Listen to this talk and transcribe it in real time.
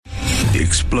the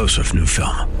explosive new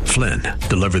film, Flynn,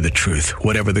 Deliver the Truth,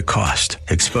 Whatever the Cost,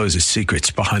 exposes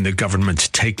secrets behind the government's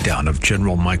takedown of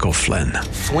General Michael Flynn.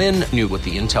 Flynn knew what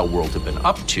the intel world had been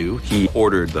up to. He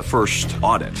ordered the first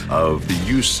audit of the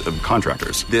use of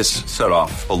contractors. This set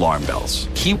off alarm bells.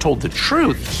 He told the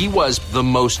truth. He was the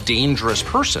most dangerous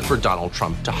person for Donald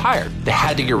Trump to hire. They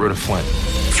had to get rid of Flynn.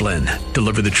 Flynn,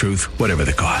 Deliver the Truth, Whatever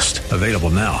the Cost. Available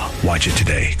now. Watch it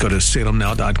today. Go to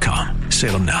salemnow.com.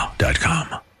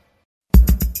 salemnow.com.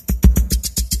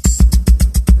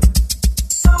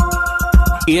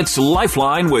 It's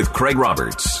Lifeline with Craig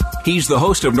Roberts. He's the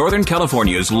host of Northern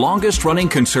California's longest-running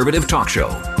conservative talk show.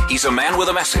 He's a man with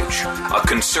a message, a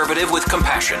conservative with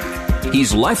compassion.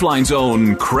 He's Lifeline's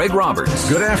own Craig Roberts.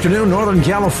 Good afternoon, Northern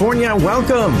California.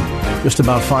 Welcome. Just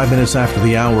about 5 minutes after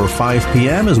the hour of 5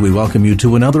 p.m. as we welcome you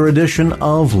to another edition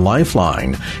of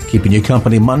Lifeline, keeping you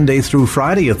company Monday through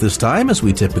Friday at this time, as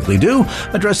we typically do,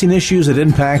 addressing issues that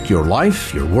impact your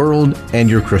life, your world, and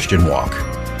your Christian walk.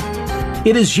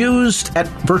 It is used at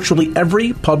virtually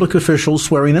every public official's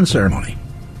swearing-in ceremony.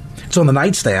 It's on the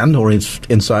nightstand, or it's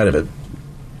inside of it.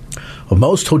 Of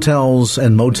most hotels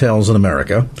and motels in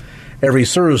America, every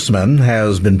serviceman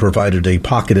has been provided a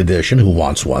pocket edition who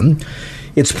wants one.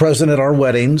 It's present at our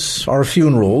weddings, our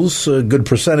funerals. A good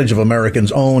percentage of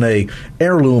Americans own a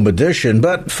heirloom edition,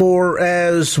 but for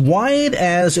as wide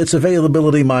as its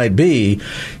availability might be,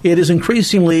 it is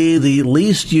increasingly the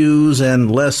least used and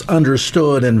less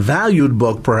understood and valued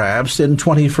book, perhaps, in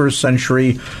 21st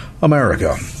century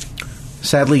America.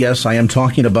 Sadly, yes, I am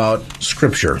talking about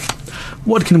Scripture.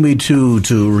 What can we do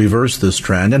to reverse this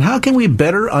trend, and how can we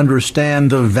better understand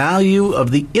the value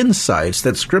of the insights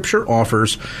that Scripture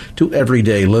offers to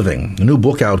everyday living? A new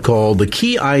book out called The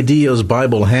Key Ideas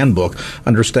Bible Handbook,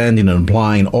 Understanding and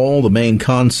Applying All the Main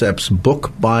Concepts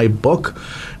Book by Book,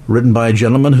 written by a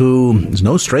gentleman who is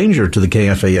no stranger to the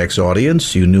KFAX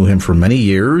audience. You knew him for many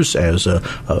years as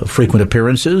frequent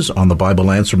appearances on the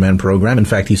Bible Answer Man program. In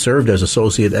fact, he served as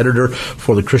associate editor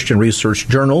for the Christian Research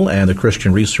Journal and the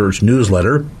Christian Research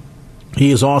Newsletter.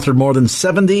 He has authored more than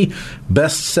 70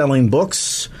 best-selling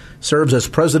books, serves as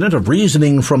president of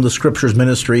Reasoning from the Scriptures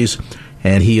Ministries,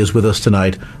 and he is with us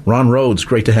tonight. Ron Rhodes,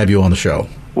 great to have you on the show.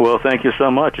 Well, thank you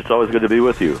so much. It's always good to be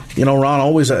with you. You know, Ron,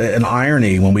 always an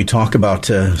irony when we talk about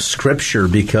Scripture,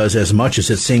 because as much as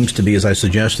it seems to be, as I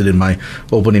suggested in my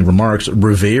opening remarks,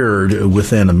 revered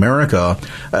within America,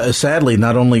 sadly,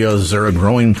 not only is there a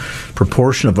growing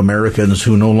proportion of Americans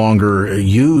who no longer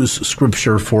use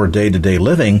Scripture for day-to-day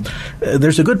living,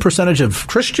 there's a good percentage of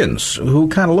Christians who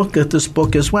kind of look at this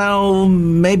book as, well,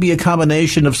 maybe a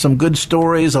combination of some good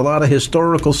stories, a lot of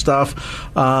historical stuff,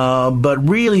 but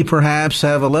really perhaps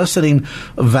have a lessening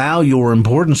value or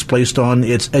importance placed on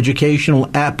its educational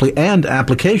and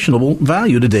applicational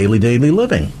value to daily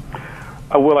living.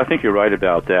 Well, I think you're right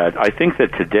about that. I think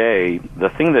that today, the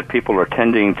thing that people are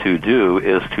tending to do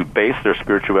is to base their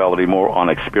spirituality more on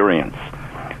experience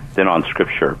than on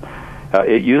Scripture.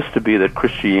 It used to be that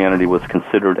Christianity was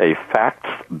considered a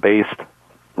facts-based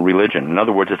religion. In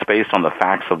other words, it's based on the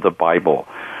facts of the Bible.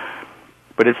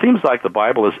 But it seems like the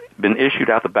Bible has been issued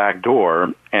out the back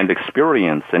door, and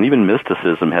experience and even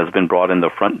mysticism has been brought in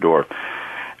the front door.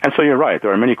 And so you're right.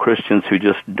 There are many Christians who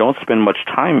just don't spend much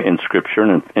time in Scripture.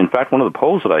 And in fact, one of the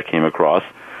polls that I came across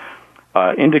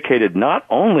indicated not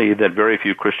only that very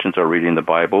few Christians are reading the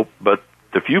Bible, but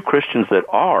the few Christians that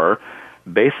are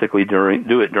basically do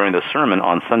it during the sermon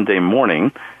on Sunday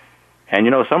morning. And,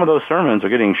 you know, some of those sermons are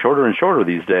getting shorter and shorter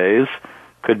these days.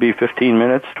 Could be 15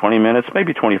 minutes, 20 minutes,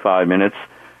 maybe 25 minutes.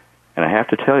 And I have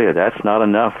to tell you, that's not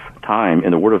enough time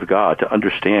in the Word of God to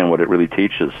understand what it really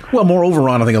teaches. Well, moreover,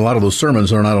 Ron, I think a lot of those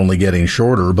sermons are not only getting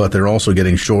shorter, but they're also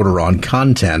getting shorter on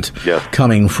content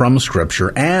coming from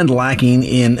Scripture and lacking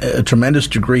in a tremendous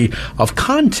degree of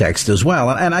context as well.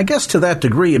 And I guess to that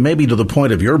degree, and maybe to the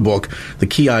point of your book, The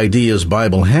Key Ideas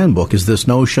Bible Handbook, is this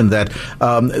notion that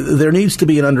there needs to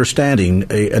be an understanding,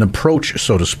 an approach,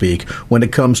 so to speak, when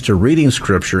it comes to reading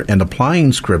Scripture and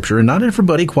applying Scripture, and not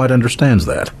everybody quite understands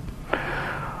that.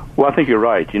 Well, I think you're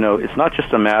right. You know, it's not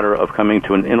just a matter of coming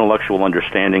to an intellectual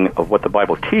understanding of what the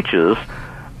Bible teaches,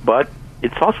 but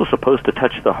it's also supposed to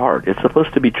touch the heart. It's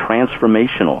supposed to be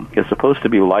transformational. It's supposed to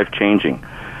be life-changing.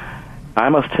 I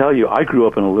must tell you, I grew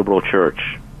up in a liberal church,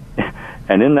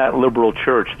 and in that liberal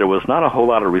church, there was not a whole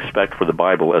lot of respect for the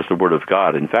Bible as the Word of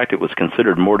God. In fact, it was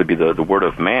considered more to be the Word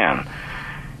of man.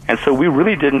 And so we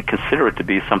really didn't consider it to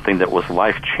be something that was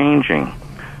life-changing.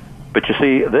 But you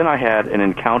see, then I had an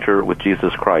encounter with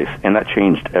Jesus Christ, and that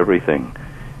changed everything.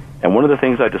 And one of the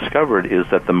things I discovered is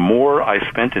that the more I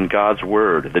spent in God's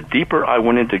Word, the deeper I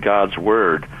went into God's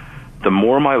Word, the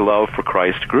more my love for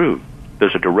Christ grew.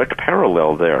 There's a direct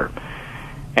parallel there.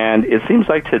 And it seems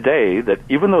like today that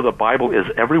even though the Bible is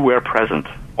everywhere present,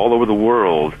 all over the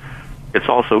world, it's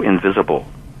also invisible.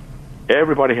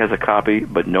 Everybody has a copy,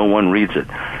 but no one reads it.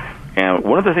 And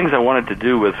one of the things I wanted to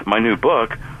do with my new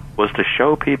book was to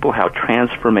show people how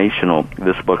transformational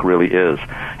this book really is,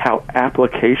 how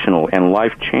applicational and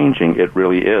life-changing it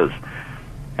really is.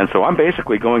 And so I'm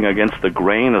basically going against the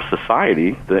grain of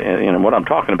society. And what I'm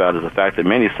talking about is the fact that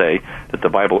many say that the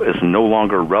Bible is no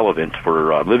longer relevant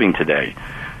for living today.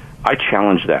 I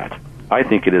challenge that. I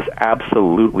think it is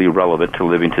absolutely relevant to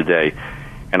living today.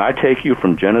 And I take you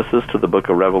from Genesis to the book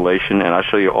of Revelation, and I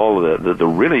show you all of the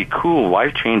really cool,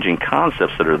 life-changing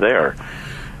concepts that are there.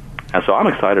 And so I'm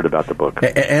excited about the book.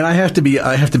 And I have to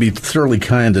be thoroughly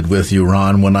candid with you,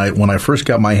 Ron. When I first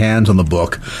got my hands on the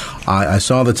book, I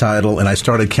saw the title and I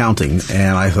started counting,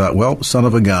 and I thought, well, son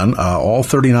of a gun, all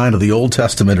 39 of the Old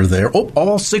Testament are there. Oh,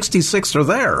 all 66 are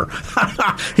there.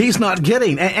 He's not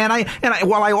kidding. And I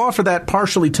while I offer that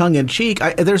partially tongue in cheek,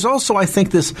 there's also, I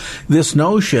think, this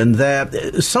notion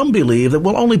that some believe that,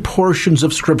 well, only portions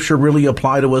of Scripture really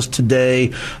apply to us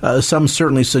today. Some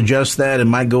certainly suggest that and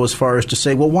might go as far as to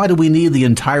say, well, why do we need the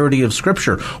entirety of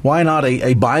Scripture? Why not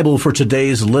a Bible for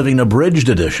today's Living Abridged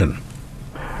edition?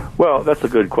 Well, that's a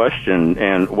good question.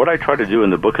 And what I try to do in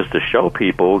the book is to show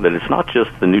people that it's not just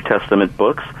the New Testament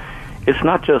books. It's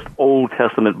not just Old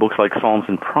Testament books like Psalms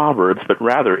and Proverbs, but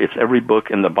rather it's every book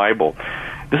in the Bible.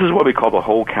 This is what we call the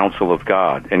whole counsel of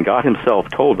God. And God himself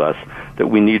told us that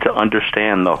we need to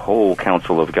understand the whole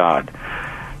counsel of God.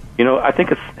 You know, I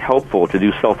think it's helpful to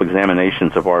do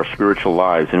self-examinations of our spiritual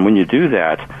lives. And when you do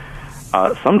that,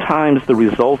 sometimes the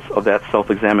results of that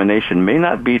self-examination may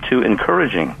not be too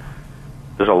encouraging.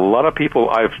 There's a lot of people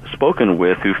I've spoken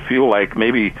with who feel like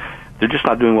maybe they're just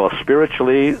not doing well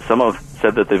spiritually. Some have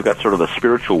said that they've got sort of a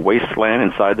spiritual wasteland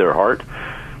inside their heart.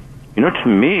 You know, to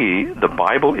me, the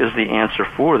Bible is the answer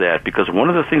for that, because one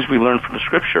of the things we learn from the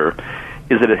Scripture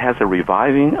is that it has a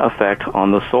reviving effect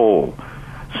on the soul.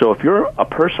 So if you're a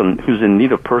person who's in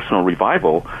need of personal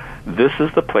revival, this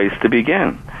is the place to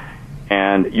begin.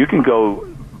 And you can go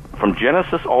from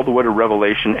Genesis all the way to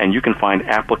Revelation, and you can find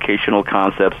applicational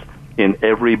concepts in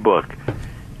every book.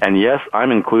 And yes,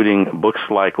 I'm including books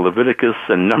like Leviticus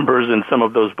and Numbers in some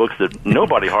of those books that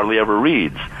nobody hardly ever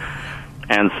reads.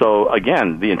 And so,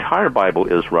 again, the entire Bible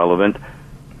is relevant,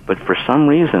 but for some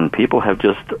reason, people have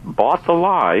just bought the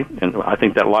lie, and I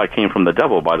think that lie came from the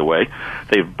devil, by the way.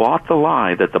 They've bought the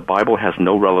lie that the Bible has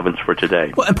no relevance for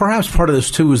today. Well, and perhaps part of this,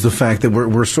 too, is the fact that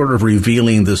we're sort of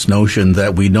revealing this notion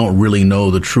that we don't really know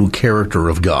the true character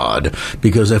of God,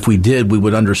 because if we did, we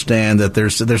would understand that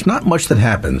there's not much that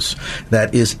happens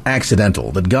that is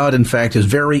accidental, that God, in fact, is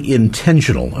very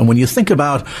intentional. And when you think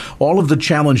about all of the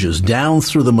challenges down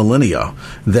through the millennia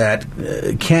that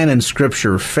canon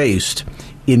Scripture faced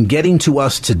in getting to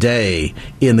us today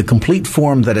in the complete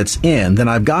form that it's in, then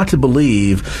I've got to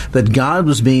believe that God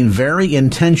was being very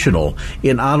intentional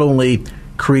in not only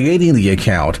creating the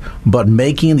account, but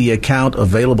making the account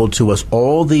available to us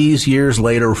all these years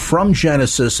later, from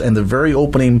Genesis and the very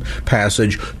opening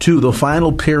passage to the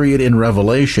final period in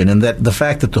Revelation, and that the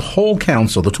fact that the whole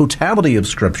counsel, the totality of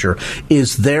Scripture,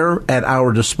 is there at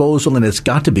our disposal, and it's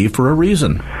got to be for a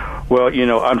reason. Well, you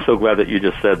know, I'm so glad that you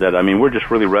just said that. I mean, we're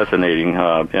just really resonating.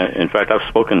 In fact, I've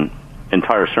spoken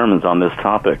entire sermons on this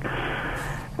topic.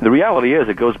 The reality is,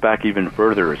 it goes back even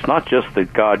further. It's not just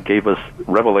that God gave us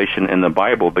revelation in the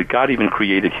Bible, but God even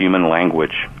created human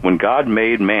language. When God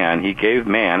made man, he gave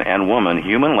man and woman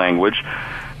human language,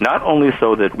 not only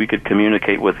so that we could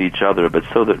communicate with each other, but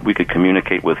so that we could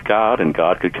communicate with God and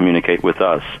God could communicate with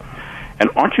us. And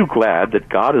aren't you glad that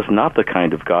God is not the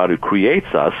kind of God who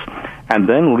creates us and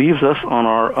then leaves us on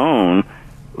our own,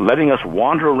 letting us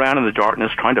wander around in the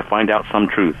darkness trying to find out some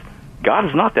truth? God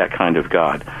is not that kind of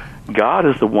God. God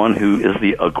is the one who is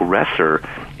the aggressor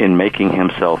in making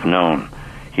himself known.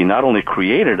 He not only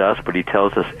created us, but he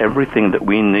tells us everything that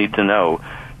we need to know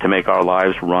to make our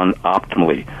lives run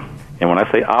optimally. And when I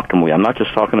say optimally, I'm not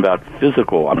just talking about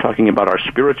physical, I'm talking about our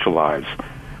spiritual lives.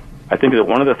 I think that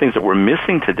one of the things that we're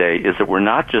missing today is that we're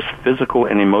not just physical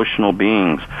and emotional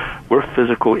beings. We're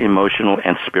physical, emotional,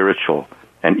 and spiritual,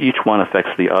 and each one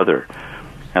affects the other.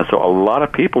 And so a lot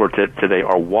of people today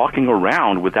are walking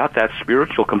around without that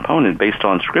spiritual component based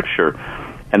on Scripture.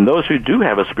 And those who do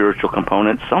have a spiritual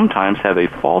component sometimes have a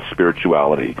false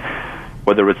spirituality,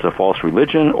 whether it's a false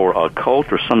religion or a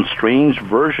cult or some strange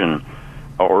version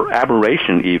or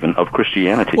aberration even of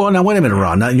Christianity. Well, now, wait a minute,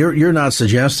 Ron. Now, you're not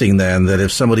suggesting then that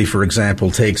if somebody, for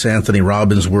example, takes Anthony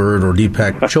Robbins' word or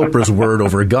Deepak Chopra's word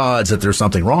over God's, that there's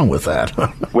something wrong with that?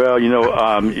 Well,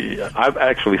 I've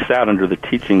actually sat under the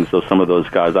teachings of some of those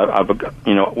guys.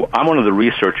 I'm one of the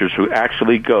researchers who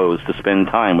actually goes to spend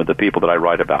time with the people that I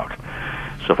write about.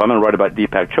 So if I'm going to write about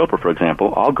Deepak Chopra, for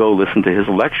example, I'll go listen to his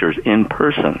lectures in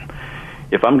person.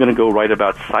 If I'm going to go write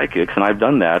about psychics, and I've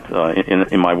done that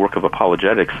in my work of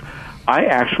apologetics, I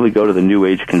actually go to the New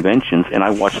Age conventions and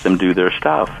I watch them do their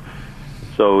stuff.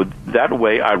 So that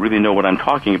way I really know what I'm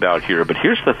talking about here. But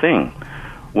here's the thing.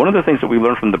 One of the things that we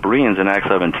learned from the Bereans in Acts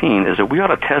 17 is that we ought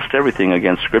to test everything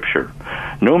against Scripture.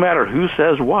 No matter who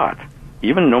says what,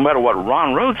 even no matter what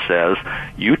Ron Rhodes says,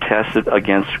 you test it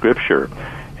against Scripture.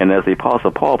 And as the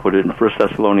Apostle Paul put it in 1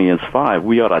 Thessalonians 5,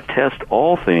 we ought to test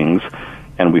all things,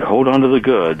 and we hold on to the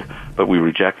good, but we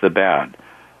reject the bad.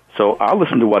 So I'll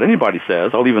listen to what anybody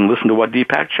says. I'll even listen to what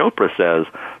Deepak Chopra says,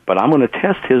 but I'm going to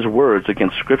test his words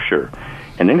against Scripture.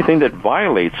 And anything that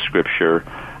violates Scripture,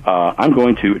 I'm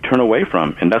going to turn away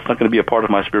from, and that's not going to be a part of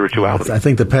my spirituality. I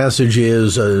think the passage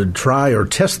is try or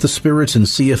test the spirits and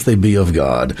see if they be of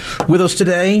God. With us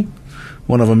today,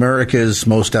 one of America's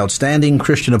most outstanding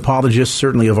Christian apologists,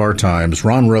 certainly of our times,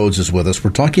 Ron Rhodes is with us.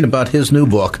 We're talking about his new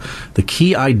book, The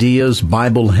Key Ideas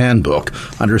Bible Handbook,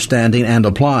 Understanding and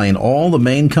Applying All the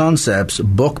Main Concepts,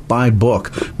 book by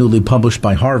book, newly published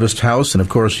by Harvest House. And, of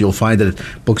course, you'll find it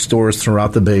at bookstores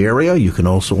throughout the Bay Area. You can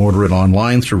also order it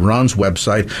online through Ron's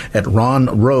website at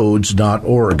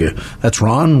ronrhodes.org. That's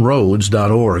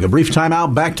ronrhodes.org. A brief time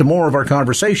out, back to more of our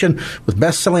conversation with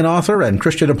best-selling author and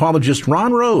Christian apologist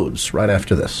Ron Rhodes right after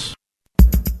this.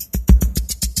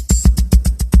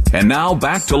 And now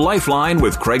back to Lifeline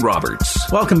with Craig Roberts.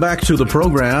 Welcome back to the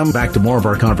program, back to more of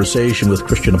our conversation with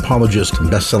Christian apologist and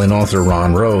best-selling author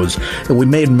Ron Rhodes. And we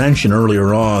made mention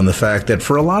earlier on the fact that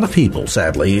for a lot of people,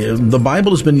 sadly, the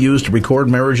Bible has been used to record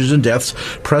marriages and deaths,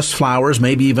 press flowers,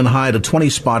 maybe even hide a 20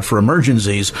 spot for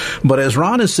emergencies. But as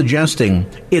Ron is suggesting,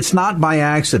 it's not by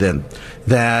accident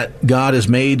that God has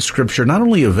made Scripture not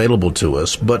only available to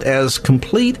us, but as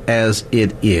complete as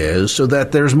it is, so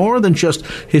that there's more than just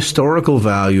historical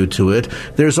value to it.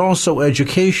 There's also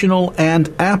educational and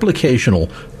applicational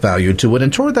value to it.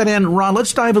 And toward that end, Ron,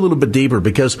 let's dive a little bit deeper,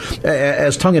 because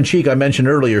as tongue-in-cheek I mentioned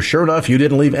earlier, sure enough, you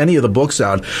didn't leave any of the books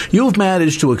out. You've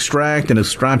managed to extract and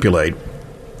extrapolate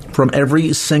from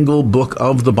every single book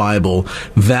of the Bible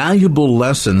valuable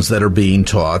lessons that are being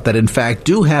taught that in fact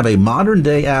do have a modern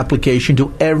day application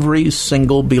to every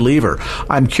single believer.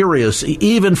 I'm curious,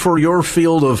 even for your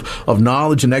field of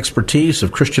knowledge and expertise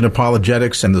of Christian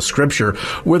apologetics and the Scripture,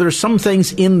 were there some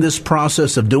things in this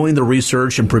process of doing the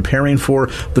research and preparing for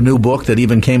the new book that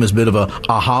even came as a bit of a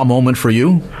aha moment for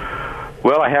you?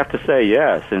 Well, I have to say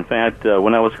yes. In fact,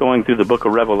 when I was going through the book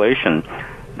of Revelation,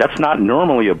 that's not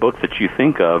normally a book that you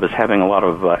think of as having a lot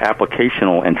of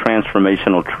applicational and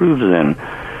transformational truths in.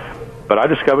 But I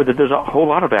discovered that there's a whole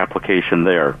lot of application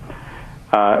there.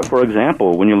 For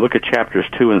example, when you look at chapters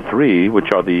 2 and 3,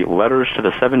 which are the letters to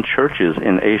the 7 churches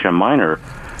in Asia Minor,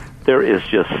 there is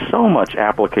just so much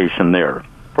application there.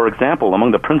 For example,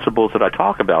 among the principles that I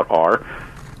talk about are,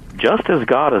 just as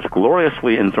God is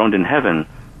gloriously enthroned in heaven,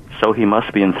 so he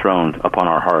must be enthroned upon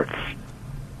our hearts.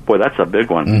 Boy, that's a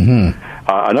big one. Mm-hmm.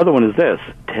 Another one is this: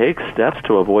 take steps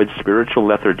to avoid spiritual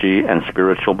lethargy and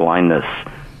spiritual blindness.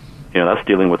 That's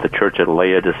dealing with the church at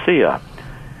Laodicea.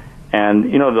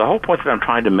 And, the whole point that I'm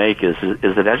trying to make is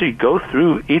that as you go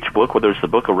through each book, whether it's the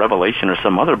book of Revelation or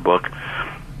some other book,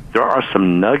 there are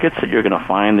some nuggets that you're going to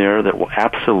find there that will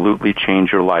absolutely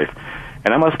change your life.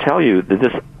 And I must tell you that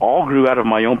this all grew out of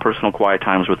my own personal quiet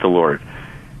times with the Lord.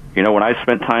 When I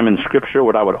spent time in Scripture,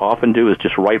 what I would often do is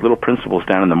just write little principles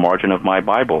down in the margin of my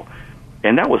Bible.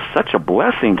 And that was such a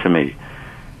blessing to me.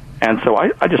 And so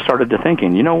I just started to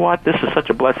thinking, you know what, this is such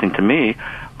a blessing to me.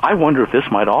 I wonder if this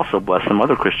might also bless some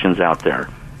other Christians out there.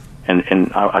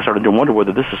 And I started to wonder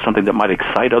whether this is something that might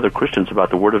excite other Christians about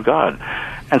the Word of God.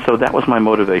 And so that was my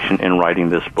motivation in writing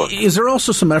this book. Is there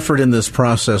also some effort in this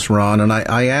process, Ron? And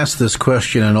I ask this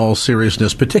question in all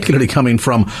seriousness, particularly coming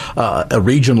from a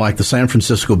region like the San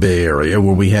Francisco Bay Area,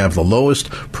 where we have the lowest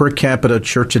per capita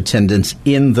church attendance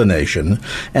in the nation.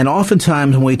 And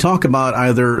oftentimes when we talk about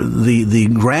either the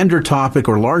grander topic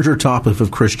or larger topic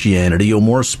of Christianity, or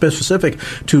more specific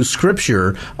to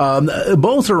Scripture,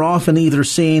 both are often either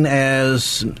seen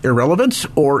as irrelevant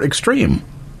or extreme.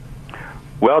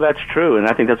 Well, that's true, and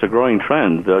I think that's a growing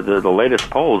trend. The latest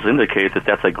polls indicate that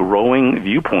that's a growing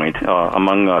viewpoint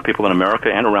among people in America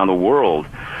and around the world.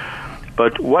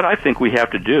 But what I think we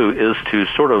have to do is to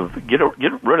sort of get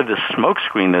rid of this smoke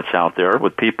screen that's out there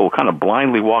with people kind of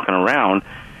blindly walking around,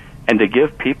 and to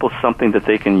give people something that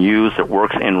they can use that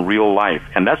works in real life.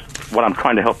 And that's what I'm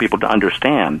trying to help people to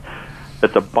understand,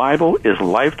 that the Bible is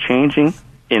life-changing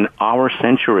in our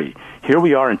century. Here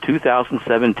we are in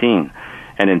 2017,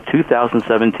 and in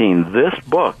 2017, this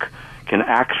book can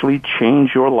actually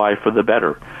change your life for the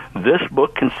better. This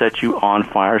book can set you on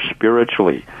fire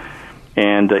spiritually.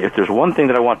 And if there's one thing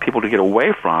that I want people to get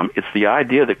away from, it's the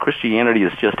idea that Christianity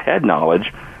is just head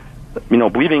knowledge,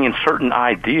 believing in certain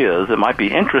ideas that might be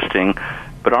interesting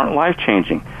but aren't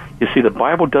life-changing. You see, the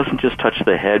Bible doesn't just touch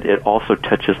the head, it also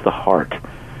touches the heart.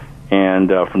 And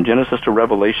from Genesis to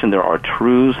Revelation, there are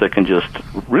truths that can just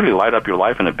really light up your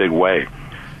life in a big way.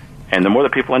 And the more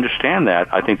that people understand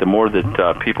that, I think the more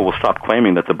that people will stop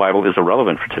claiming that the Bible is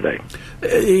irrelevant for today.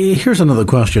 Here's another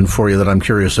question for you that I'm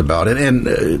curious about.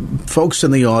 And folks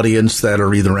in the audience that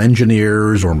are either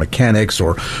engineers or mechanics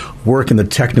or work in the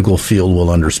technical field will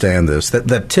understand this,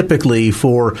 that typically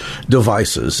for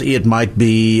devices, it might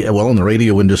be, in the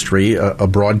radio industry, a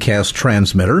broadcast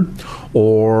transmitter,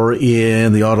 or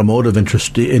in the automotive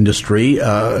industry,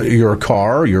 your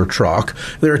car, your truck.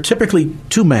 There are typically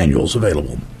two manuals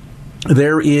available.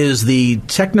 There is the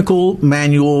technical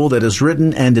manual that is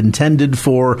written and intended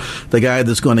for the guy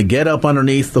that's going to get up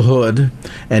underneath the hood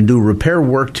and do repair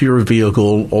work to your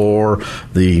vehicle, or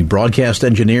the broadcast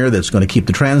engineer that's going to keep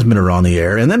the transmitter on the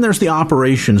air. And then there's the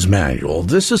operations manual.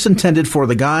 This is intended for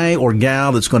the guy or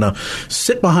gal that's going to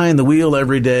sit behind the wheel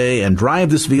every day and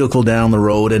drive this vehicle down the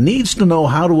road and needs to know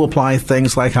how to apply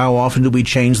things like how often do we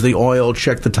change the oil,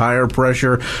 check the tire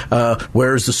pressure,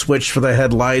 where's the switch for the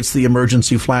headlights, the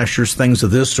emergency flashers, things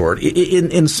of this sort.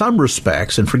 In some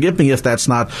respects, and forgive me if that's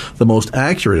not the most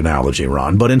accurate analogy,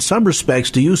 Ron, but in some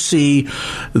respects, do you see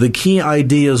the Key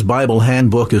Ideas Bible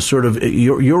Handbook as sort of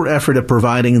your effort at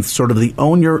providing sort of the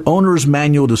owner's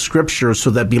manual to Scripture so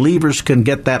that believers can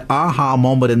get that aha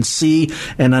moment and see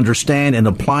and understand and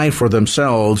apply for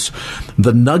themselves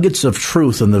the nuggets of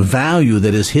truth and the value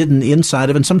that is hidden inside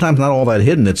of it? And sometimes not all that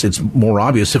hidden. It's more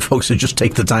obvious if folks would just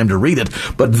take the time to read it.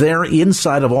 But they're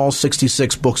inside of all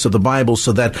 66 books of the Bible,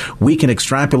 so that we can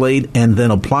extrapolate and then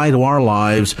apply to our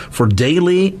lives for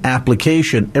daily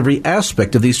application every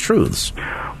aspect of these truths.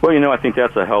 Well, I think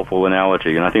that's a helpful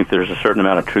analogy, and I think there's a certain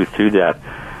amount of truth to that.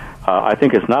 I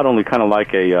think it's not only kind of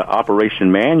like a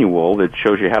operation manual that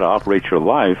shows you how to operate your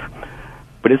life,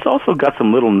 but it's also got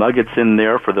some little nuggets in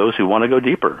there for those who want to go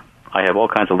deeper. I have all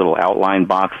kinds of little outline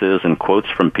boxes and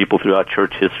quotes from people throughout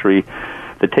church history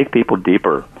that take people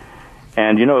deeper.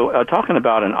 And, talking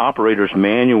about an operator's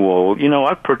manual,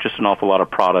 I've purchased an awful lot of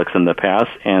products in the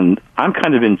past, and I'm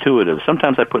kind of intuitive.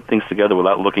 Sometimes I put things together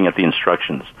without looking at the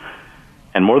instructions.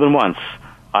 And more than once,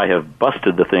 I have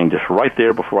busted the thing just right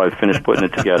there before I finished putting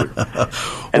it together.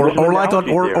 or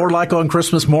like on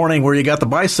Christmas morning where you got the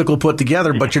bicycle put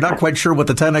together, but you're not quite sure what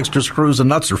the 10 extra screws and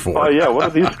nuts are for. Oh, yeah, what are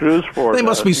these screws for? They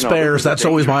must be spares. That's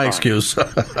always my excuse.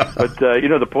 But,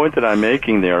 the point that I'm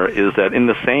making there is that in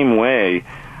the same way,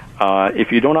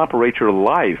 if you don't operate your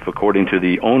life according to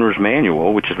the owner's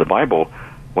manual, which is the Bible,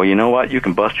 well, you know what? You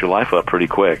can bust your life up pretty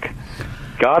quick.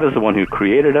 God is the one who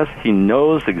created us. He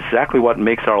knows exactly what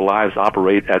makes our lives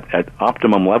operate at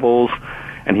optimum levels,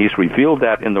 and He's revealed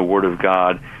that in the Word of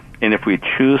God. And if we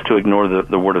choose to ignore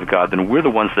the Word of God, then we're the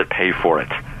ones that pay for it.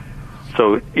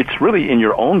 So it's really in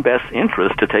your own best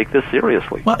interest to take this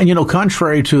seriously. Well, and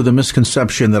contrary to the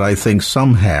misconception that I think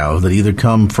some have, that either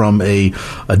come from a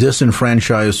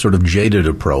disenfranchised sort of jaded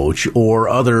approach, or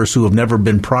others who have never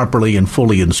been properly and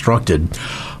fully instructed,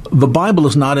 the Bible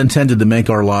is not intended to make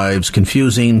our lives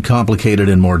confusing, complicated,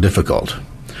 and more difficult.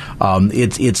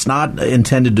 It's not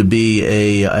intended to be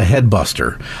a head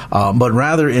buster, but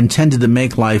rather intended to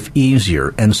make life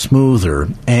easier and smoother,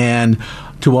 and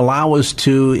to allow us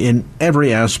to, in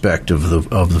every aspect of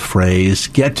the phrase,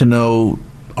 get to know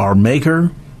our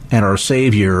Maker and our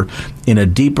Savior in a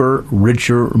deeper,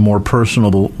 richer, more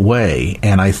personable way.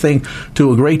 And I think,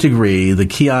 to a great degree, the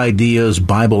Key Ideas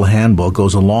Bible Handbook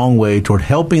goes a long way toward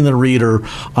helping the reader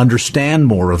understand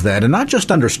more of that, and not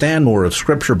just understand more of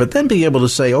Scripture, but then be able to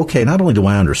say, okay, not only do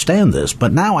I understand this,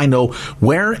 but now I know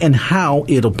where and how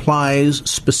it applies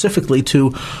specifically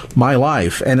to my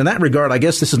life. And in that regard, I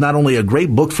guess this is not only a great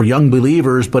book for young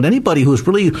believers, but anybody who's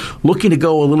really looking to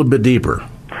go a little bit deeper.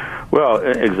 Well,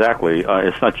 exactly.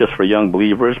 It's not just for young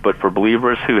believers, but for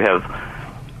believers who have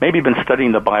maybe been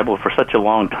studying the Bible for such a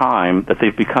long time that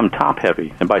they've become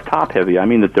top-heavy. And by top-heavy, I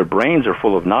mean that their brains are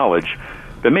full of knowledge,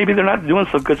 but maybe they're not doing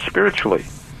so good spiritually.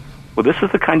 Well, this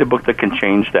is the kind of book that can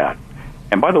change that.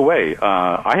 And by the way,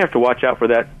 I have to watch out for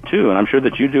that too, and I'm sure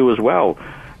that you do as well.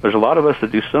 There's a lot of us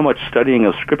that do so much studying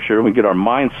of Scripture, and we get our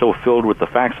minds so filled with the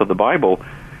facts of the Bible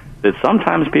that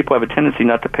sometimes people have a tendency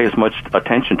not to pay as much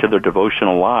attention to their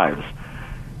devotional lives.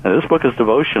 Now, this book is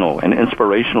devotional and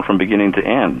inspirational from beginning to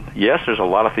end. Yes, there's a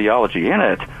lot of theology in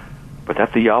it, but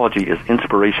that theology is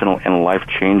inspirational and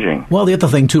life-changing. Well, the other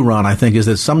thing, too, Ron, I think, is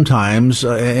that sometimes,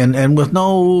 and with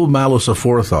no malice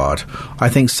aforethought, I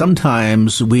think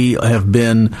sometimes we have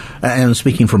been, and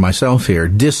speaking for myself here,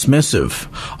 dismissive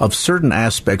of certain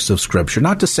aspects of Scripture.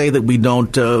 Not to say that we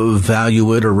don't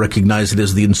value it or recognize it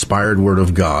as the inspired Word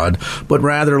of God, but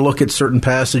rather look at certain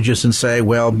passages and say,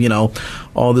 well,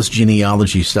 all this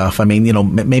genealogy stuff, I mean,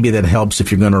 maybe that helps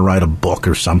if you're going to write a book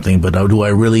or something, but do I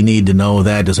really need to know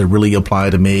that? Does it really apply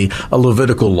to me? A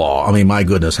Levitical law. I mean, my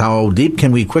goodness, how deep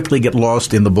can we quickly get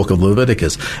lost in the book of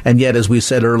Leviticus? And yet, as we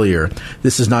said earlier,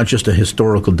 this is not just a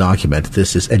historical document.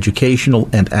 This is educational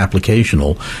and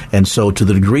applicational. And so to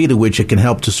the degree to which it can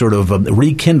help to sort of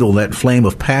rekindle that flame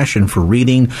of passion for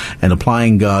reading and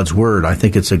applying God's Word, I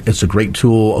think it's a great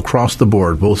tool across the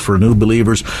board, both for new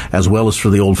believers as well as for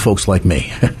the old folks like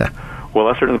me. Well,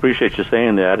 I certainly appreciate you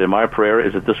saying that, and my prayer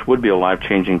is that this would be a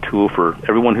life-changing tool for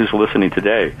everyone who's listening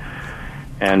today.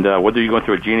 And whether you're going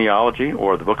through a genealogy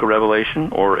or the book of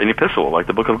Revelation or an epistle like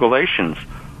the book of Galatians,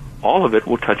 all of it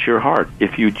will touch your heart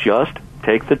if you just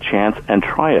take the chance and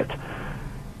try it.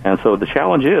 And so the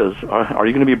challenge is, are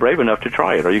you going to be brave enough to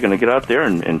try it? Are you going to get out there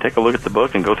and take a look at the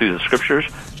book and go through the Scriptures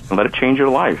and let it change your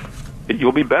life?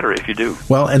 You'll be better if you do.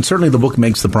 Well, and certainly the book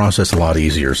makes the process a lot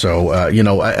easier. So,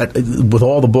 with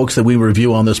all the books that we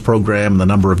review on this program and the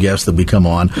number of guests that we come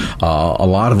on, a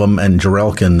lot of them, and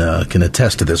Jarrell can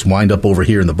attest to this, wind up over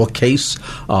here in the bookcase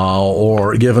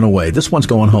or given away. This one's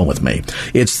going home with me.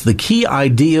 It's the Key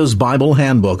Ideas Bible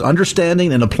Handbook,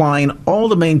 understanding and applying all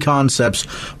the main concepts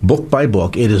book by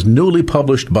book. It is newly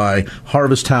published by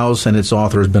Harvest House, and its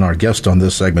author has been our guest on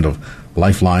this segment of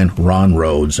Lifeline, Ron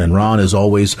Rhodes. And Ron, as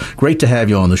always, great to have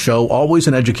you on the show. Always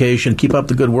in education. Keep up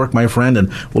the good work, my friend,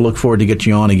 and we'll look forward to get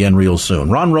you on again real soon.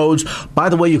 Ron Rhodes, by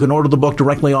the way, you can order the book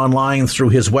directly online through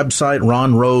his website,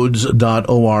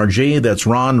 ronrhodes.org. That's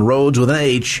Ron Rhodes with an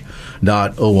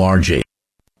H.org.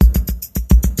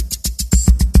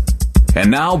 And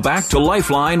now back to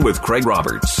Lifeline with Craig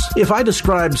Roberts. If I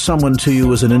described someone to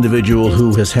you as an individual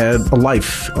who has had a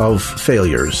life of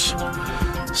failures,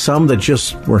 some that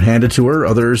just were handed to her,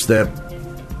 others that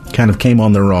kind of came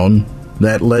on their own,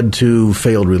 that led to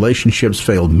failed relationships,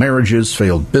 failed marriages,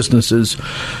 failed businesses,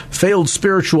 failed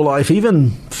spiritual life, even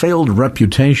failed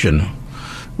reputation.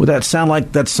 Would that sound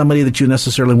like that's somebody that you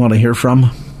necessarily want to hear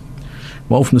from?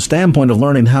 Well, from the standpoint of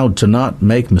learning how to not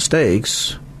make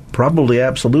mistakes, probably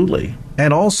absolutely.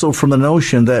 And also from the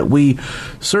notion that we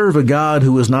serve a God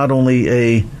who is not only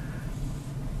a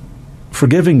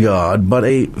forgiving God, but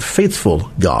a faithful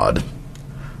God.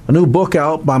 A new book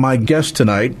out by my guest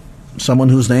tonight, someone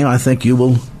whose name I think you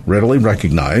will readily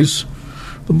recognize.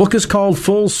 The book is called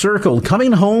Full Circle,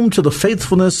 Coming Home to the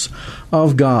Faithfulness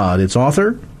of God. Its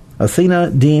author,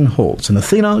 Athena Dean Holtz. And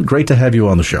Athena, great to have you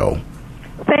on the show.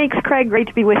 Thanks, Craig. Great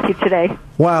to be with you today.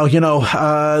 Wow,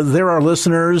 there are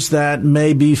listeners that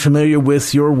may be familiar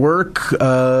with your work,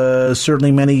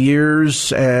 certainly many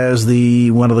years as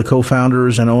one of the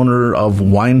co-founders and owner of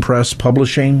Wine Press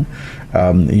Publishing.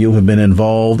 You have been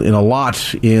involved in a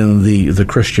lot in the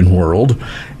Christian world.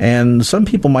 And some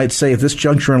people might say at this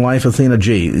juncture in life, Athena,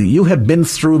 you have been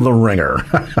through the ringer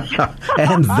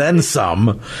and then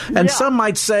some. And some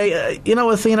might say,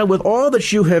 Athena, with all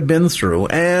that you have been through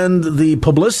and the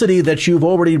publicity that you've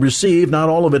already received,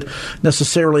 not all of it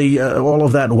necessarily, all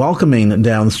of that welcoming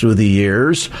down through the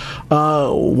years,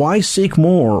 why seek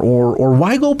more or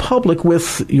why go public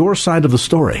with your side of the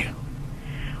story?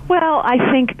 Well,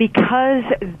 I think because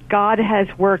God has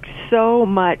worked so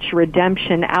much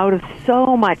redemption out of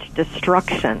so much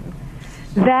destruction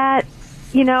that,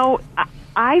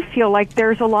 I feel like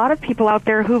there's a lot of people out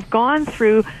there who've gone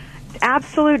through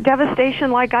absolute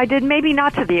devastation like I did, maybe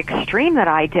not to the extreme that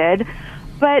I did,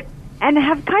 and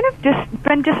have kind of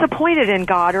been disappointed in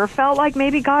God or felt like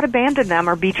maybe God abandoned them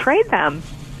or betrayed them.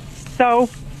 So,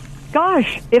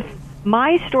 gosh, if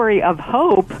my story of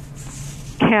hope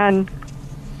can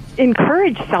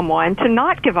encourage someone to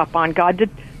not give up on God,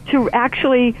 to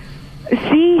actually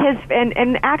see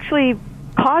and actually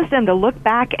cause them to look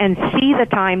back and see the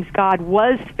times God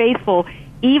was faithful,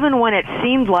 even when it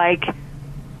seemed like,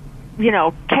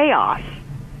 chaos.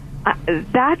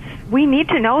 We need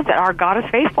to know that our God is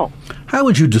faithful. How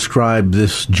would you describe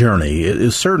this journey?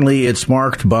 It's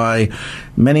marked by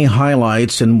many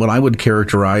highlights and what I would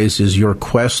characterize as your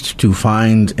quest to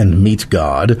find and meet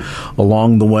God.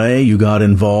 Along the way, you got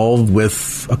involved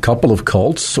with a couple of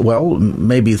cults. Well,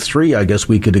 maybe 3, I guess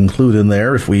we could include in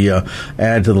there if we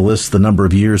add to the list the number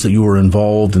of years that you were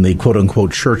involved in the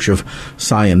quote-unquote Church of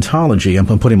Scientology.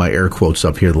 I'm putting my air quotes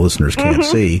up here; the listeners can't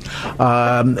see.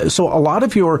 So a lot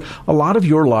of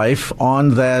your life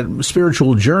on that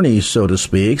spiritual journey, so to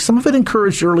speak, some of it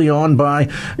encouraged early on by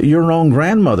your own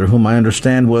grandmother, whom I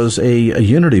understand was a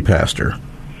Unity pastor.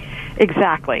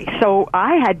 Exactly. So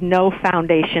I had no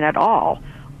foundation at all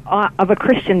of a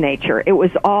Christian nature. It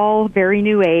was all very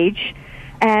New Age.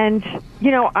 And,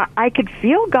 I could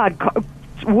feel God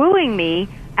wooing me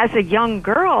as a young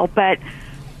girl, but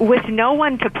with no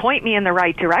one to point me in the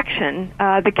right direction.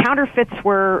 The counterfeits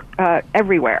were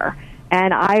everywhere.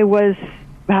 And I was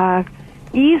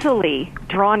easily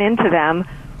drawn into them,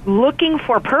 looking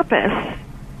for purpose.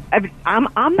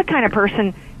 I'm the kind of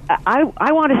person,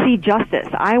 I want to see justice.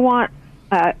 I want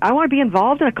to be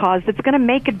involved in a cause that's going to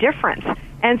make a difference.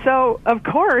 And so, of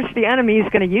course, the enemy is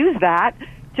going to use that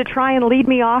to try and lead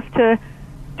me off to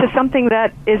something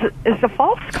that is a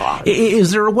false cause.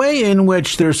 Is there a way in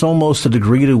which there's almost a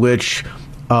degree to which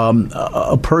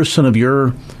a person of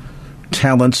your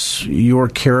talents, your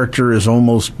character is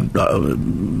almost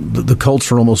the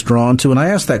cults are almost drawn to? And I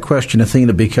ask that question,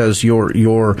 Athena, because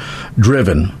you're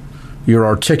driven, you're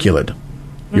articulate,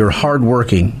 you're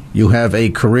hardworking, you have a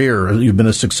career, you've been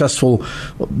a successful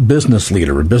business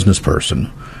leader, a business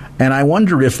person. And I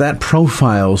wonder if that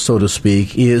profile, so to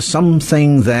speak, is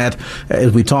something that,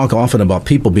 as we talk often about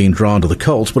people being drawn to the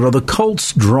cults, but are the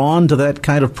cults drawn to that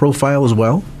kind of profile as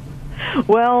well?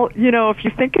 Well, if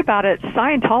you think about it,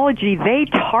 Scientology, they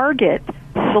target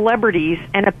celebrities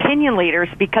and opinion leaders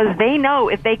because they know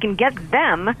if they can get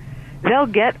them, they'll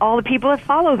get all the people that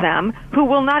follow them who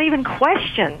will not even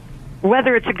question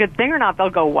whether it's a good thing or not. They'll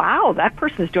go, wow, that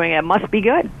person's doing it. It must be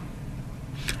good.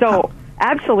 So,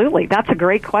 absolutely. That's a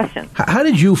great question. How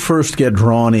did you first get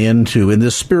drawn into, in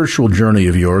this spiritual journey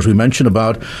of yours? We mentioned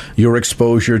about your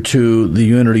exposure to the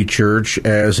Unity Church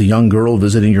as a young girl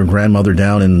visiting your grandmother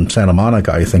down in Santa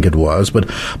Monica, I think it was.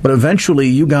 But eventually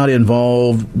you got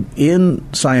involved in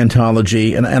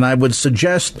Scientology, and I would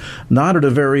suggest not at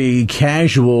a very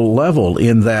casual level,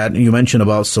 in that you mentioned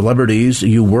about celebrities.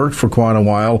 You worked for quite a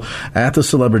while at the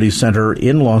Celebrity Center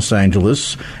in Los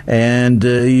Angeles, and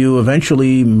you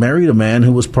eventually married a man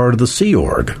who was part of the Sea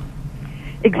Org.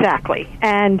 Exactly.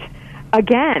 And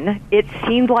again, it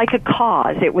seemed like a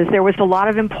cause. There was a lot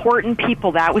of important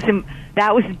people. That was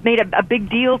made a big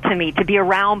deal to me, to be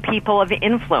around people of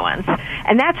influence.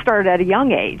 And that started at a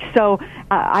young age. So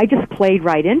I just played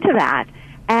right into that.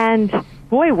 And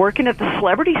boy, working at the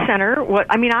Celebrity Center,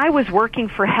 I was working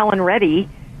for Helen Reddy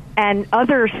and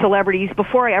other celebrities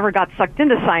before I ever got sucked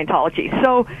into Scientology.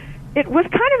 So it was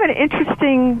kind of an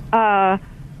interesting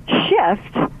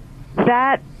shift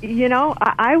that,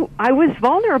 I was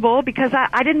vulnerable because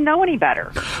I didn't know any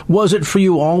better. Was it for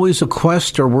you always a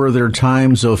quest, or were there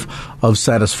times of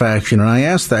satisfaction? And I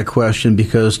ask that question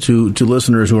because to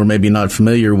listeners who are maybe not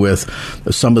familiar with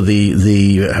some of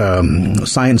the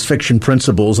science fiction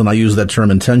principles, and I use that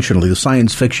term intentionally, the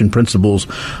science fiction principles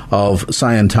of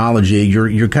Scientology,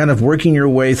 you're kind of working your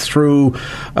way through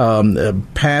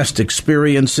past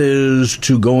experiences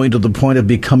to going to the point of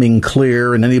becoming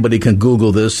clear, and anybody can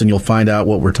Google this and you'll find out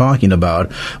what we're talking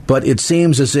about. But it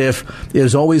seems as if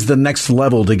there's always the next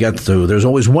level to get through. There's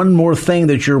always one more thing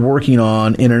that you're working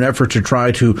on in an effort to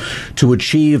try to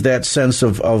achieve that sense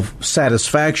of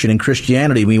satisfaction. In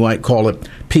Christianity, we might call it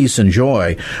peace and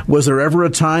joy. Was there ever a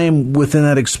time within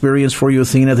that experience for you,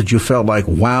 Athena, that you felt like,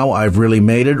 wow, I've really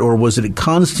made it? Or was it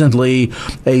constantly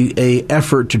a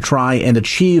effort to try and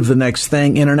achieve the next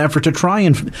thing in an effort to try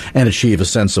and achieve a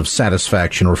sense of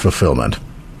satisfaction or fulfillment?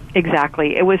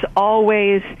 Exactly. It was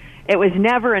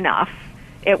never enough.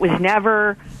 It was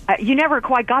never, you never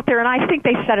quite got there, and I think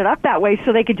they set it up that way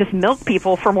so they could just milk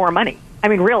people for more money. I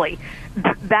mean, really,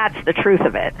 that's the truth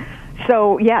of it.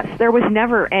 So, yes, there was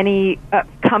never any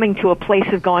coming to a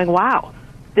place of going, wow,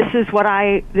 this is what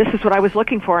I was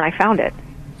looking for, and I found it.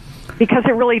 Because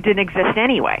it really didn't exist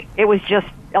anyway. It was just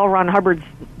L. Ron Hubbard's,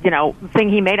 thing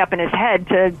he made up in his head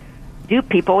to dupe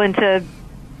people into,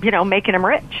 making them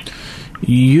rich.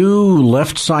 You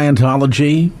left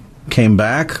Scientology, came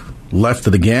back, left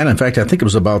it again. In fact, I think it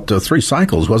was about 3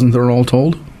 cycles, wasn't there, all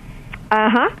told?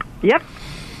 Yep.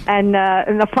 And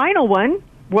the final one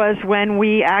was when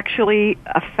we actually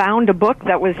found a book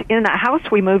that was in a house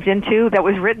we moved into that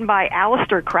was written by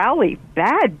Aleister Crowley.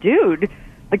 Bad dude.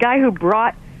 The guy who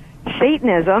brought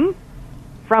Satanism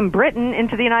from Britain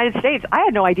into the United States. I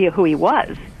had no idea who he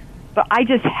was. But I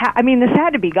just, this had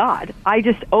to be God. I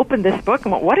just opened this book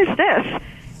and went, what is this?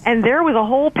 And there was a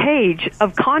whole page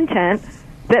of content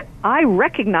that I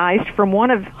recognized from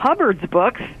one of Hubbard's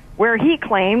books where he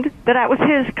claimed that was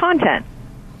his content,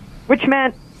 which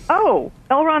meant, oh,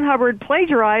 L. Ron Hubbard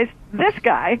plagiarized this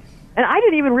guy. And I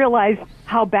didn't even realize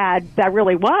how bad that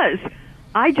really was.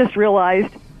 I just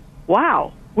realized,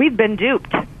 wow, we've been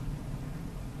duped.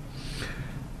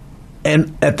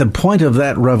 And at the point of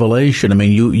that revelation,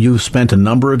 you've spent a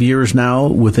number of years now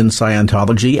within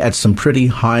Scientology at some pretty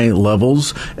high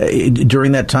levels.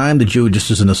 During that time, did you, just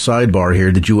as in a sidebar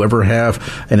here, did you ever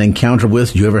have an encounter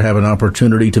with, did you ever have an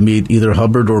opportunity to meet either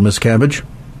Hubbard or Miscavige?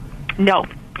 No.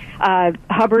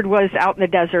 Hubbard was out in the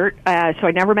desert, so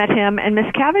I never met him. And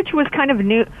Miscavige was kind of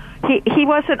new. He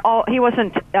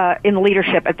wasn't in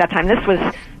leadership at that time. This was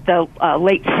the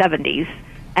late 70s.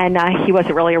 And he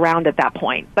wasn't really around at that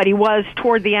point. But he was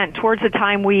toward the end, towards the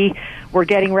time we were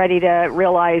getting ready to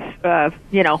realize,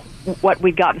 what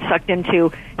we'd gotten sucked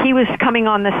into. He was coming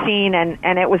on the scene,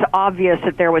 and it was obvious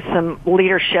that there was some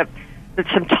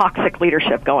toxic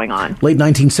leadership going on. Late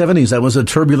 1970s, that was a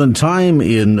turbulent time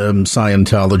in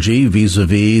Scientology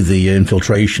vis-a-vis the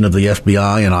infiltration of the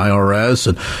FBI and IRS.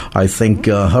 And I think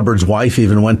Hubbard's wife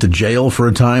even went to jail for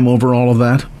a time over all of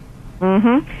that.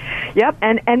 Mm-hmm. Yep,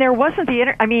 and there wasn't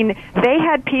they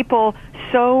had people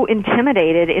so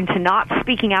intimidated into not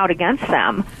speaking out against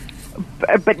them.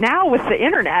 But now with the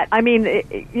internet,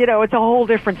 it's a whole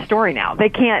different story now. They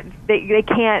can't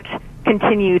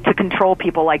continue to control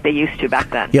people like they used to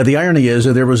back then. Yeah, the irony is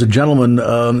that there was a gentleman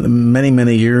many,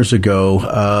 many years ago.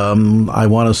 I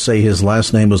want to say his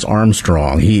last name was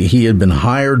Armstrong. He had been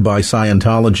hired by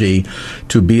Scientology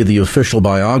to be the official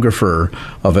biographer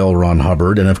of L. Ron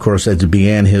Hubbard. And, of course, as he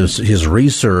began his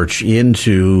research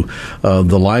into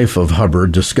the life of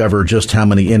Hubbard, discovered just how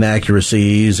many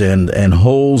inaccuracies and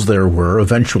holes there were,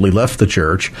 eventually left the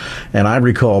church. And I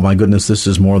recall, my goodness, this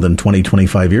is more than 20,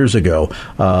 25 years ago,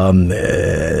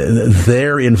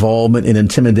 their involvement in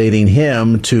intimidating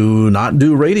him to not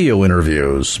do radio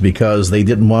interviews because they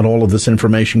didn't want all of this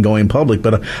information going public.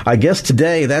 But I guess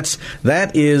today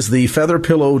that is the feather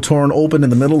pillow torn open in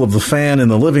the middle of the fan in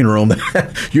the living room.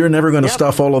 You're never going to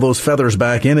stuff all of those feathers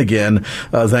back in again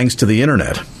thanks to the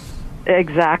internet.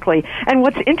 Exactly. And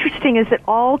what's interesting is that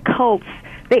all cults,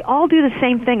 they all do the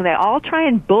same thing. They all try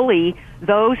and bully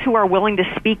those who are willing to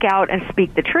speak out and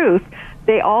speak the truth.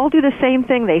 They all do the same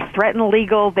thing. They threaten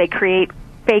legal. They create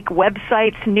fake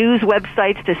websites, news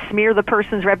websites to smear the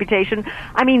person's reputation.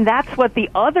 That's what the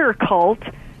other cult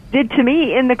did to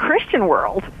me in the Christian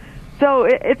world. So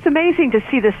it's amazing to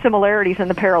see the similarities and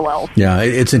the parallels. Yeah,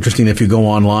 it's interesting if you go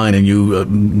online and you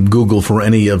Google for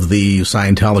any of the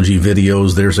Scientology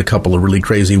videos. There's a couple of really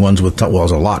crazy ones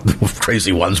there's a lot of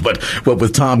crazy ones, but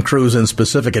with Tom Cruise in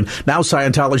specific. And now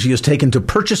Scientology has taken to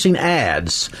purchasing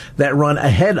ads that run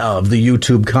ahead of the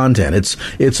YouTube content.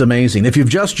 It's amazing. If you've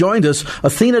just joined us,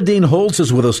 Athena Dean Holtz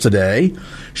is with us today.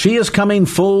 She is coming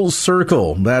full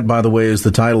circle. That, by the way, is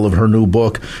the title of her new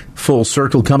book, Full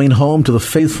Circle, Coming Home to the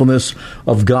Faithfulness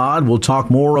of God. We'll talk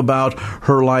more about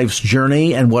her life's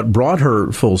journey and what brought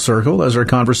her full circle as our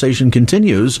conversation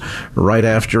continues right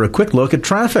after a quick look at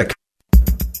traffic.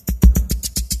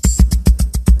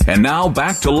 And now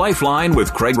back to Lifeline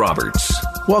with Craig Roberts.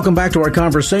 Welcome back to our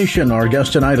conversation. Our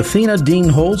guest tonight, Athena Dean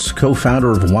Holtz,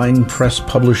 co-founder of Wine Press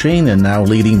Publishing and now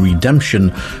leading Redemption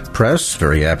Press,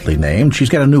 very aptly named. She's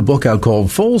got a new book out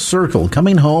called Full Circle,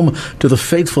 Coming Home to the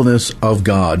Faithfulness of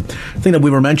God. I think that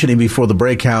we were mentioning before the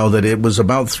break how that it was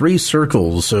about three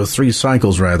cycles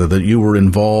that you were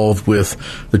involved with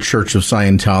the Church of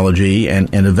Scientology and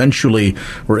eventually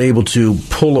were able to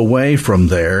pull away from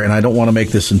there. And I don't want to make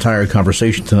this entire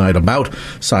conversation tonight about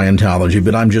Scientology,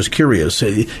 but I'm just curious.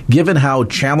 Given how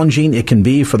challenging it can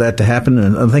be for that to happen,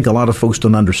 and I think a lot of folks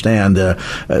don't understand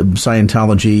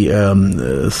Scientology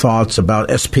thoughts about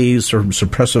SPs or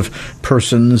suppressive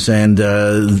persons and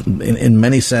in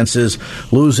many senses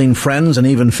losing friends and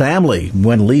even family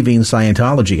when leaving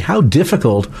Scientology. How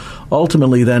difficult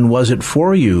ultimately then was it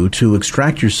for you to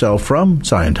extract yourself from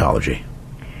Scientology?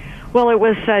 Well, it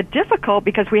was difficult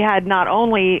because we had not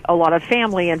only a lot of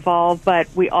family involved, but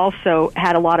we also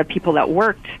had a lot of people that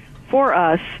worked for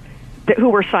us who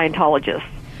were Scientologists.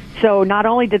 So not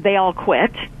only did they all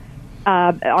quit,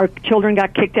 our children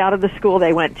got kicked out of the school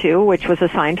they went to, which was a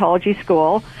Scientology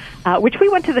school, which we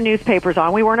went to the newspapers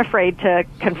on. We weren't afraid to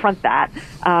confront that,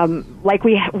 like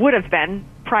we would have been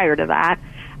prior to that.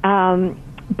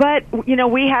 But,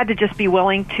 we had to just be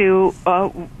willing to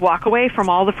walk away from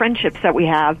all the friendships that we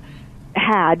had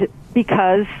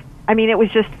because, it was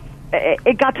just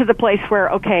it got to the place where,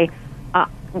 okay,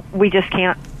 we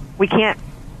can't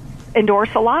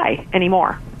endorse a lie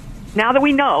anymore. Now that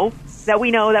we know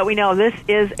this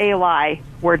is a lie,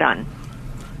 we're done.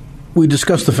 We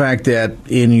discussed the fact that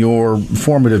in your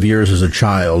formative years as a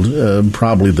child,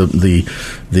 probably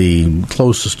the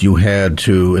closest you had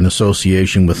to an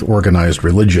association with organized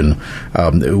religion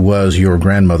was your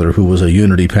grandmother, who was a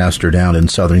Unity pastor down in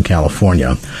Southern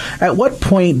California. At what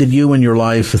point did you in your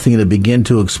life, Athena, begin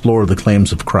to explore the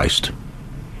claims of Christ?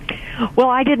 Well,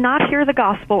 I did not hear the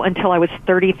gospel until I was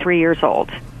 33 years old.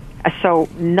 So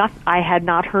I had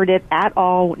not heard it at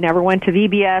all, never went to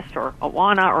VBS or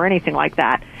Awana or anything like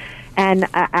that. And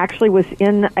I actually was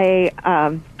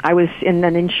I was in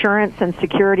an insurance and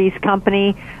securities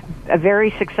company,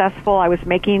 very successful. I was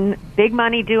making big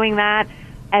money doing that.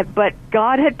 But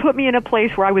God had put me in a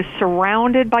place where I was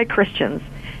surrounded by Christians.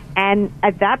 And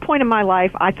at that point in my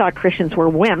life, I thought Christians were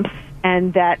wimps.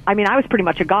 And I was pretty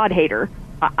much a God hater.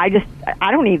 I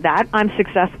don't need that. I'm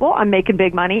successful. I'm making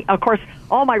big money. Of course,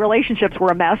 all my relationships were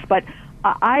a mess, but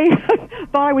I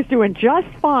thought I was doing just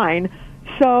fine.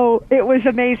 So it was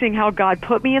amazing how God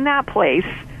put me in that place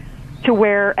to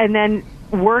where, and then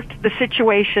worked the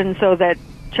situation so that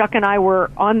Chuck and I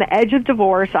were on the edge of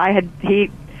divorce. There's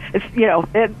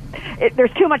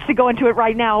too much to go into it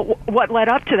right now, what led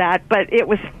up to that, but it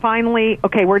was finally,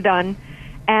 okay, we're done.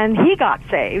 And he got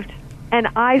saved, and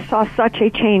I saw such a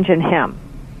change in him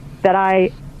that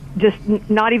I just,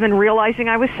 not even realizing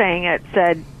I was saying it,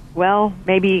 said, well,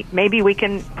 maybe we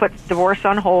can put divorce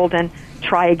on hold and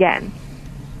try again.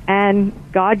 And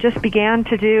God just began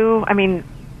to do,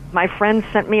 my friend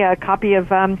sent me a copy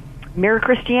of Mere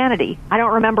Christianity. I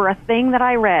don't remember a thing that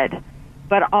I read,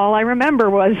 but all I remember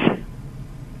was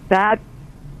that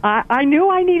I knew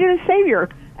I needed a Savior.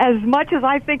 As much as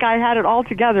I think I had it all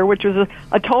together, which was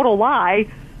a total lie,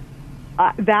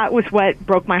 that was what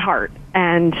broke my heart.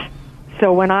 And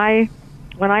so when I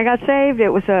got saved, it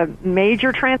was a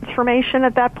major transformation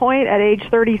at that point, at age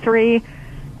 33,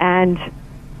 and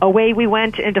away we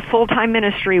went into full-time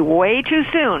ministry way too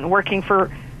soon, working for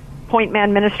Point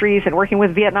Man Ministries and working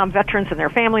with Vietnam veterans and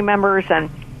their family members, and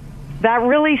that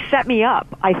really set me up,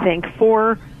 I think,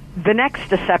 for the next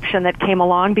deception that came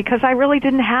along, because I really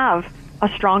didn't have a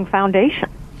strong foundation.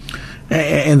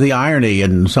 And the irony,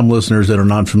 and some listeners that are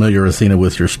not familiar, Athena,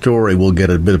 with your story will get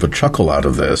a bit of a chuckle out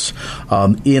of this,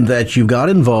 in that you got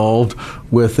involved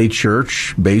with a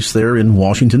church based there in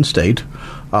Washington State,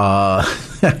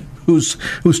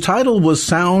 whose title was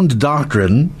Sound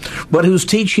Doctrine, but whose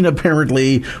teaching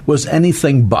apparently was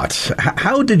anything but.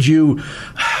 How did you,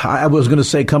 I was going to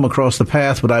say come across the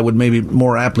path, but I would maybe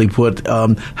more aptly put,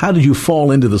 how did you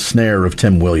fall into the snare of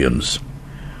Tim Williams?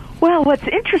 Well, what's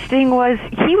interesting was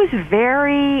he was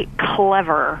very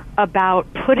clever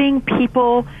about putting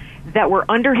people that were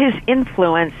under his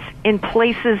influence in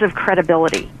places of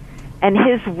credibility. And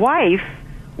his wife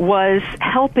was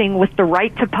helping with the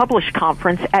Right to Publish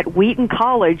conference at Wheaton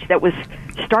College that was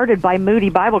started by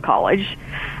Moody Bible College.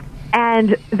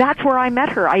 And that's where I met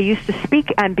her. I used to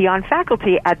speak and be on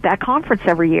faculty at that conference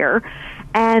every year.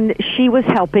 And she was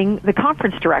helping the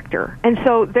conference director. And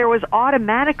so there was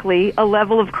automatically a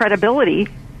level of credibility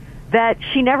that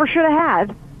she never should have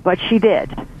had, but she did.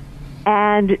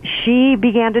 And she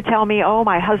began to tell me,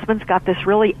 my husband's got this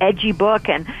really edgy book,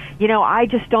 and, I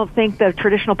just don't think the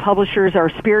traditional publishers are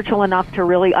spiritual enough to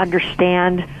really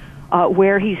understand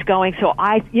where he's going. So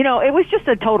it was just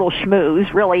a total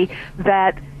schmooze, really,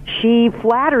 that she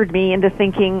flattered me into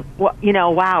thinking,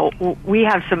 wow,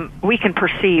 we can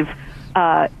perceive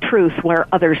truth where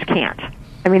others can't.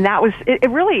 That was it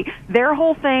really, their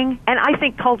whole thing, and I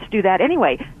think cults do that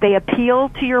anyway. They appeal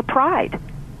to your pride.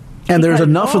 And there's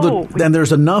enough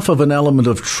of an element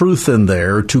of truth in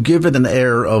there to give it an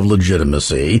air of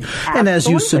legitimacy. Absolutely. And as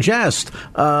you suggest,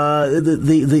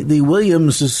 the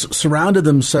Williamses surrounded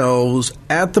themselves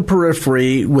at the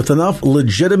periphery with enough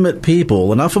legitimate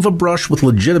people, enough of a brush with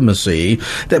legitimacy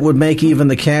that would make even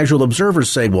the casual observers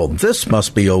say, well, this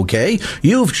must be okay.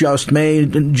 You've just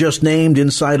named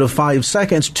inside of 5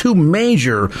 seconds 2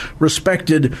 major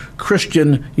respected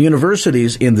Christian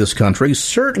universities in this country.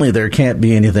 Certainly there can't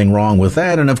be anything wrong with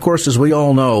that. And of course, as we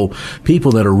all know,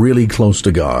 people that are really close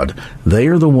to God, they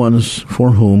are the ones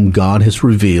for whom God has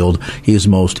revealed his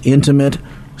most intimate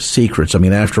secrets.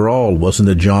 After all, wasn't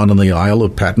it John on the Isle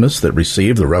of Patmos that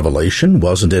received the revelation?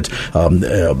 Wasn't it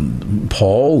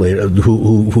Paul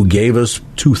who gave us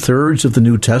 2/3 of the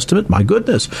New Testament? My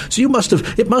goodness! So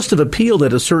it must have appealed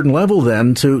at a certain level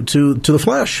then to the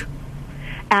flesh.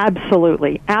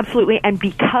 Absolutely. And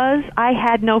because I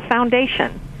had no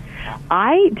foundation,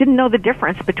 I didn't know the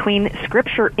difference between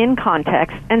Scripture in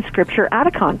context and Scripture out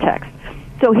of context.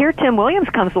 So here Tim Williams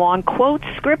comes along, quotes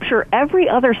Scripture every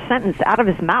other sentence out of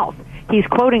his mouth. He's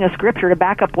quoting a Scripture to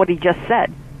back up what he just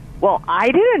said. Well,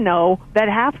 I didn't know that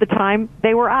half the time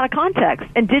they were out of context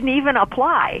and didn't even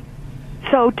apply.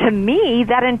 So to me,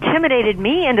 that intimidated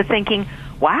me into thinking,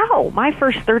 wow, my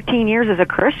first 13 years as a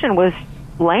Christian was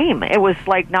lame. It was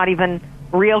like not even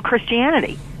real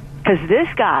Christianity, because this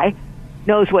guy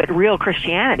knows what real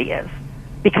Christianity is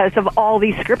because of all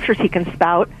these scriptures he can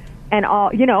spout, and all,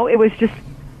 it was just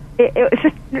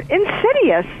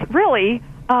insidious, really,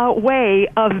 way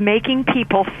of making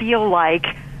people feel like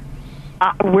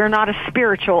we're not as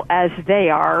spiritual as they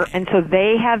are, and so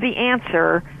they have the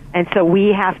answer, and so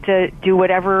we have to do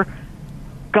whatever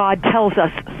God tells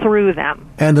us through them.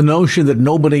 And the notion that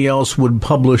nobody else would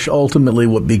publish ultimately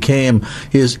what became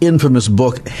his infamous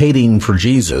book, Hating for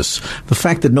Jesus. The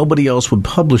fact that nobody else would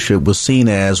publish it was seen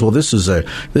as, well, this is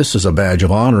a badge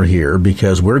of honor here,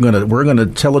 because we're gonna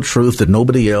tell a truth that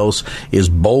nobody else is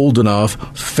bold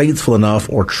enough, faithful enough,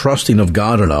 or trusting of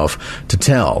God enough to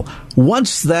tell.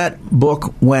 Once that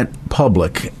book went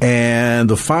public and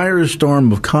the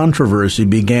firestorm of controversy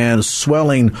began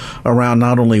swelling around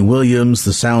not only Williams,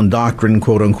 the Sound Doctrine,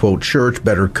 quote-unquote, church,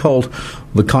 Better Cult,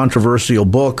 the controversial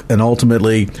book, and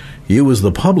ultimately you as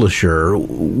the publisher,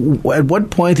 at what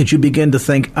point did you begin to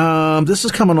think, this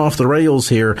is coming off the rails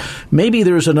here, maybe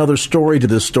there's another story to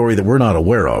this story that we're not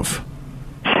aware of?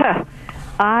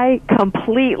 I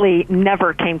completely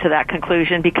never came to that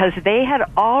conclusion, because they had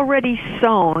already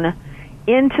sown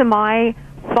into my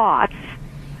thoughts,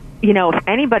 if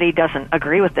anybody doesn't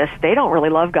agree with this, they don't really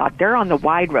love God. They're on the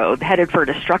wide road headed for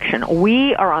destruction.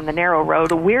 We are on the narrow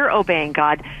road. We're obeying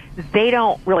God. They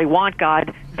don't really want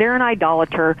God. They're an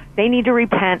idolater. They need to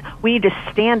repent. We need to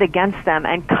stand against them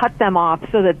and cut them off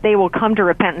so that they will come to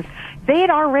repentance. They had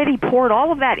already poured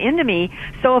all of that into me,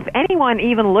 so if anyone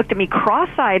even looked at me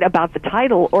cross-eyed about the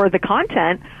title or the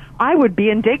content, I would be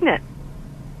indignant.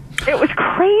 It was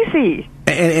crazy.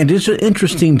 And it's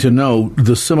interesting to note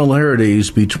the similarities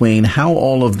between how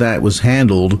all of that was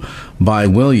handled by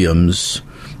Williams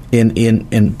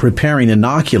in preparing,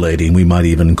 inoculating, we might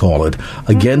even call it,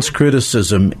 against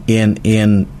criticism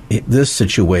in this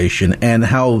situation, and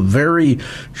how very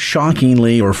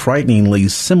shockingly or frighteningly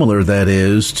similar that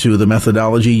is to the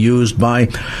methodology used by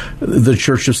the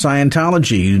Church of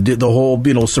Scientology, the whole,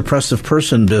 suppressive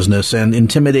person business and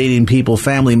intimidating people,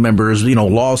 family members,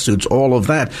 lawsuits, all of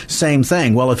that. Same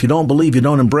thing. Well, if you don't believe, you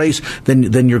don't embrace,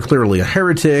 then you're clearly a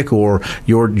heretic, or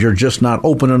you're just not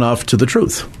open enough to the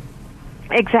truth.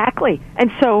 Exactly. And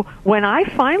so when I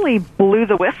finally blew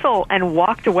the whistle and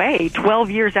walked away 12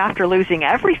 years after losing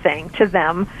everything to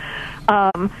them,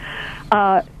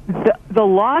 the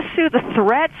lawsuit, the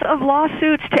threats of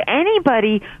lawsuits to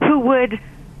anybody who would,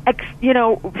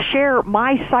 share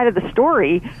my side of the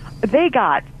story, they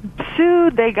got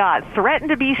sued, they got threatened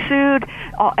to be sued.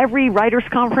 Every writers'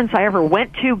 conference I ever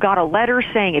went to got a letter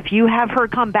saying, if you have her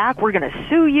come back, we're going to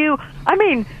sue you. I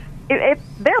mean,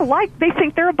 they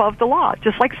think they're above the law,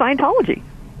 just like Scientology.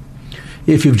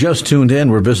 If you've just tuned in,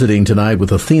 we're visiting tonight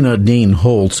with Athena Dean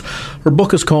Holtz. Her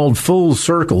book is called Full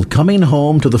Circle, Coming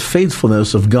Home to the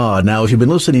Faithfulness of God. Now, if you've been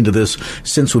listening to this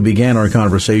since we began our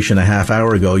conversation a half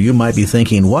hour ago, you might be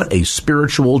thinking, what a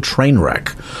spiritual train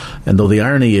wreck. And though the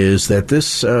irony is that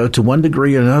this, to one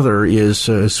degree or another, is,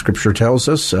 Scripture tells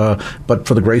us, but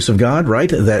for the grace of God, right,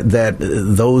 that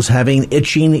those having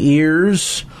itching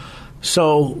ears.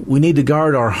 So we need to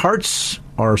guard our hearts,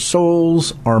 our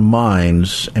souls, our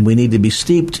minds, and we need to be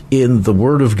steeped in the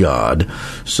Word of God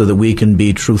so that we can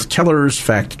be truth tellers,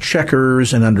 fact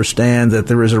checkers, and understand that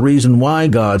there is a reason why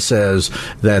God says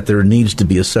that there needs to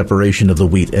be a separation of the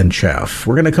wheat and chaff.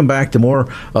 We're going to come back to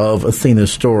more of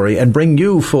Athena's story and bring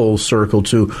you full circle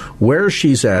to where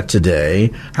she's at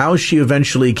today, how she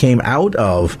eventually came out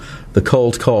of the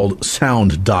cult called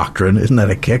Sound Doctrine, isn't that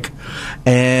a kick?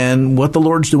 And what the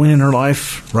Lord's doing in her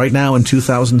life right now in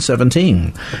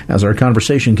 2017, as our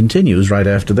conversation continues right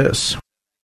after this.